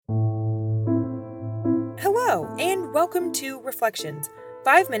Hello, and welcome to Reflections,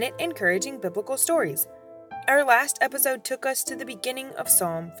 5-minute encouraging biblical stories. Our last episode took us to the beginning of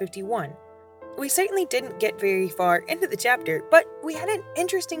Psalm 51. We certainly didn't get very far into the chapter, but we had an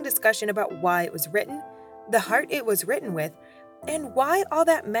interesting discussion about why it was written, the heart it was written with, and why all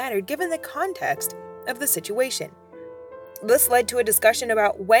that mattered given the context of the situation. This led to a discussion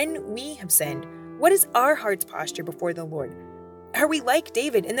about when we have sinned. What is our heart's posture before the Lord? Are we like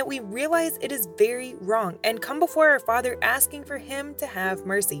David in that we realize it is very wrong and come before our Father asking for Him to have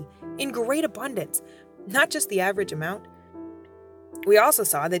mercy in great abundance, not just the average amount? We also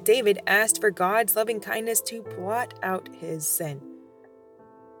saw that David asked for God's loving kindness to blot out his sin.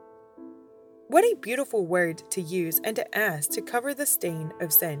 What a beautiful word to use and to ask to cover the stain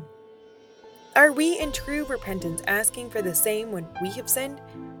of sin. Are we in true repentance asking for the same when we have sinned?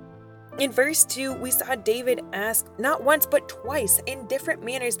 In verse 2, we saw David ask not once but twice in different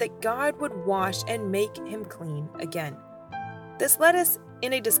manners that God would wash and make him clean again. This led us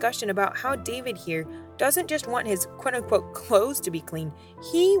in a discussion about how David here doesn't just want his quote-unquote clothes to be clean,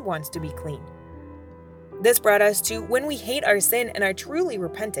 he wants to be clean. This brought us to when we hate our sin and are truly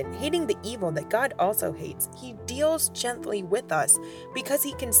repentant, hating the evil that God also hates, He deals gently with us because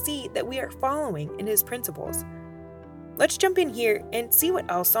He can see that we are following in His principles. Let's jump in here and see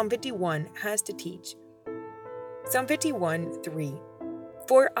what else Psalm 51 has to teach. Psalm 51:3.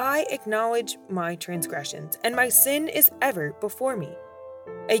 For I acknowledge my transgressions, and my sin is ever before me.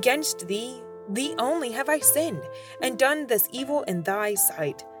 Against thee only have I sinned, and done this evil in thy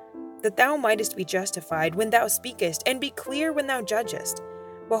sight, that thou mightest be justified when thou speakest, and be clear when thou judgest.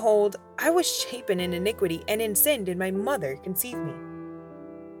 Behold, I was shapen in iniquity, and in sin did my mother conceive me.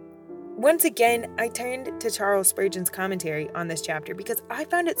 Once again, I turned to Charles Spurgeon's commentary on this chapter because I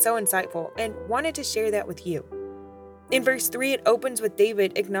found it so insightful and wanted to share that with you. In verse 3, it opens with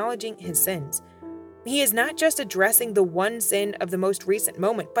David acknowledging his sins. He is not just addressing the one sin of the most recent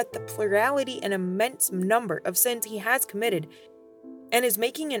moment, but the plurality and immense number of sins he has committed, and is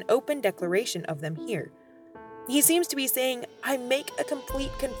making an open declaration of them here. He seems to be saying, I make a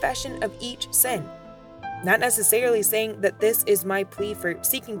complete confession of each sin. Not necessarily saying that this is my plea for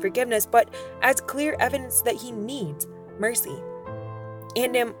seeking forgiveness, but as clear evidence that he needs mercy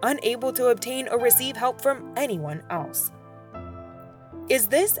and am unable to obtain or receive help from anyone else. Is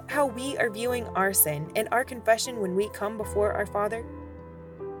this how we are viewing our sin and our confession when we come before our Father?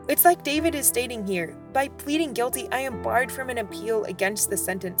 It's like David is stating here, by pleading guilty, I am barred from an appeal against the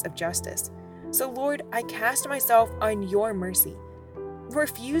sentence of justice. So Lord, I cast myself on your mercy.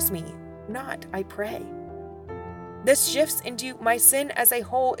 Refuse me not, I pray. This shifts into my sin as a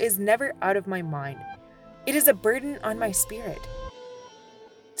whole is never out of my mind. It is a burden on my spirit.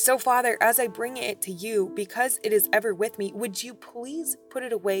 So Father, as I bring it to you, because it is ever with me, would you please put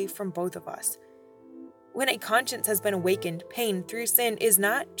it away from both of us? When a conscience has been awakened, pain through sin is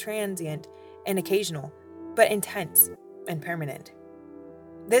not transient and occasional, but intense and permanent.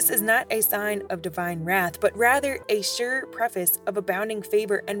 This is not a sign of divine wrath, but rather a sure preface of abounding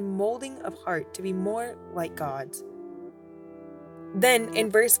favor and molding of heart to be more like God's. Then, in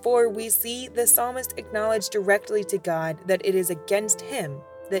verse 4, we see the psalmist acknowledge directly to God that it is against him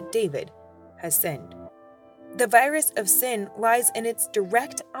that David has sinned. The virus of sin lies in its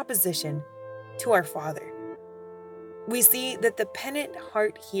direct opposition to our Father. We see that the penitent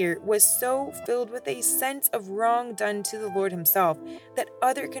heart here was so filled with a sense of wrong done to the Lord Himself that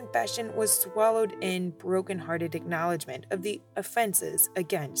other confession was swallowed in broken-hearted acknowledgement of the offenses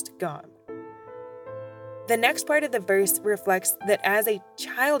against God. The next part of the verse reflects that as a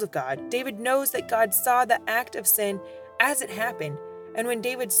child of God, David knows that God saw the act of sin as it happened, and when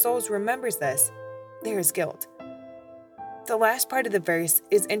David's soul remembers this, there is guilt. The last part of the verse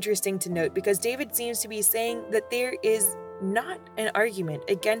is interesting to note because David seems to be saying that there is not an argument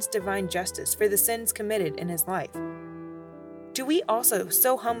against divine justice for the sins committed in his life. Do we also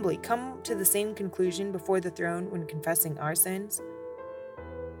so humbly come to the same conclusion before the throne when confessing our sins?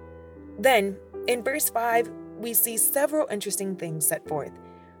 Then, in verse 5, we see several interesting things set forth.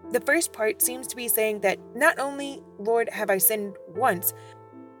 The first part seems to be saying that not only, Lord, have I sinned once,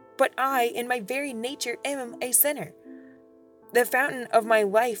 but I, in my very nature, am a sinner. The fountain of my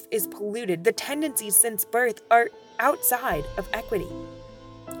life is polluted. The tendencies since birth are outside of equity.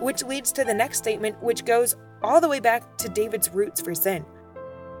 Which leads to the next statement, which goes all the way back to David's roots for sin.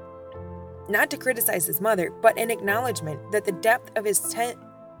 Not to criticize his mother, but in acknowledgement that the depth of his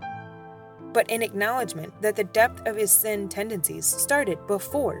sin tendencies started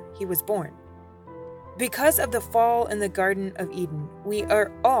before he was born. Because of the fall in the Garden of Eden, we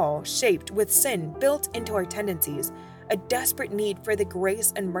are all shaped with sin built into our tendencies, a desperate need for the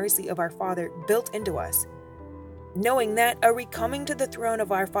grace and mercy of our Father built into us. Knowing that, are we coming to the throne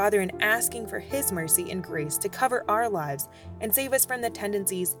of our Father and asking for His mercy and grace to cover our lives and save us from the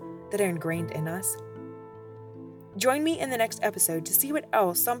tendencies that are ingrained in us? Join me in the next episode to see what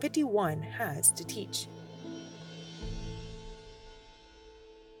else Psalm 51 has to teach.